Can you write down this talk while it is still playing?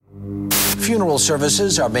Funeral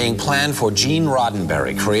services are being planned for Gene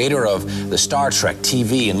Roddenberry, creator of the Star Trek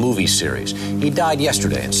TV and movie series. He died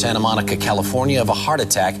yesterday in Santa Monica, California, of a heart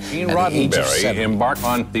attack. Gene Roddenberry embarked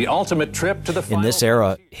on the ultimate trip to the final. In this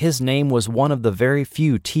era, his name was one of the very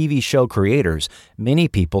few TV show creators many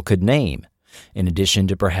people could name, in addition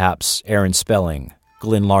to perhaps Aaron Spelling,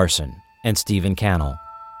 Glenn Larson, and Stephen Cannell.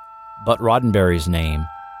 But Roddenberry's name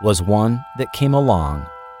was one that came along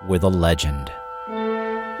with a legend.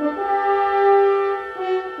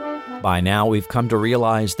 By now, we've come to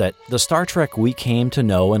realize that the Star Trek we came to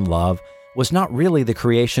know and love was not really the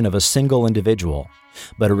creation of a single individual,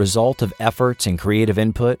 but a result of efforts and creative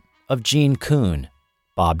input of Gene Coon,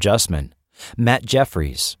 Bob Justman, Matt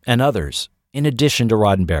Jeffries, and others, in addition to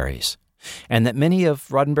Roddenberry's, and that many of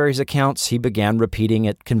Roddenberry's accounts he began repeating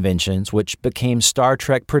at conventions which became Star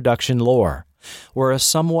Trek production lore, were a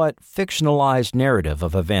somewhat fictionalized narrative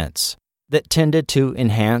of events that tended to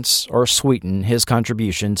enhance or sweeten his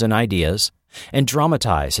contributions and ideas and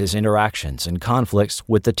dramatize his interactions and conflicts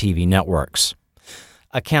with the TV networks.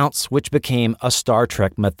 Accounts which became a Star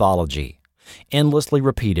Trek mythology, endlessly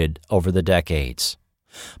repeated over the decades.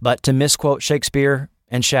 But to misquote Shakespeare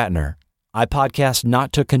and Shatner, I podcast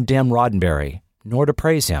not to condemn Roddenberry, nor to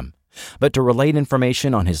praise him, but to relate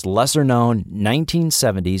information on his lesser-known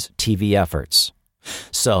 1970s TV efforts.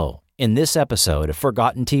 So, in this episode of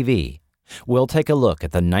Forgotten TV, we'll take a look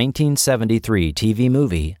at the 1973 TV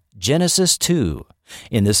movie Genesis 2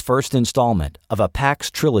 in this first installment of a PAX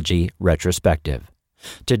Trilogy retrospective.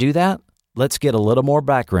 To do that, let's get a little more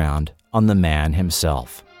background on the man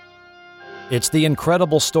himself. It's the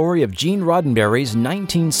incredible story of Gene Roddenberry's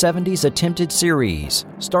 1970s attempted series,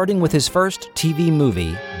 starting with his first TV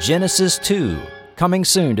movie, Genesis 2, coming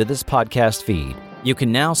soon to this podcast feed. You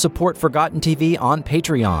can now support Forgotten TV on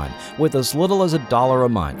Patreon with as little as $1 a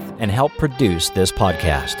month and help produce this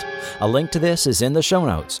podcast. A link to this is in the show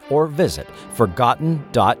notes or visit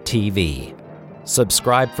forgotten.tv.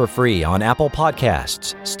 Subscribe for free on Apple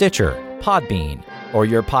Podcasts, Stitcher, Podbean, or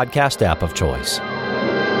your podcast app of choice.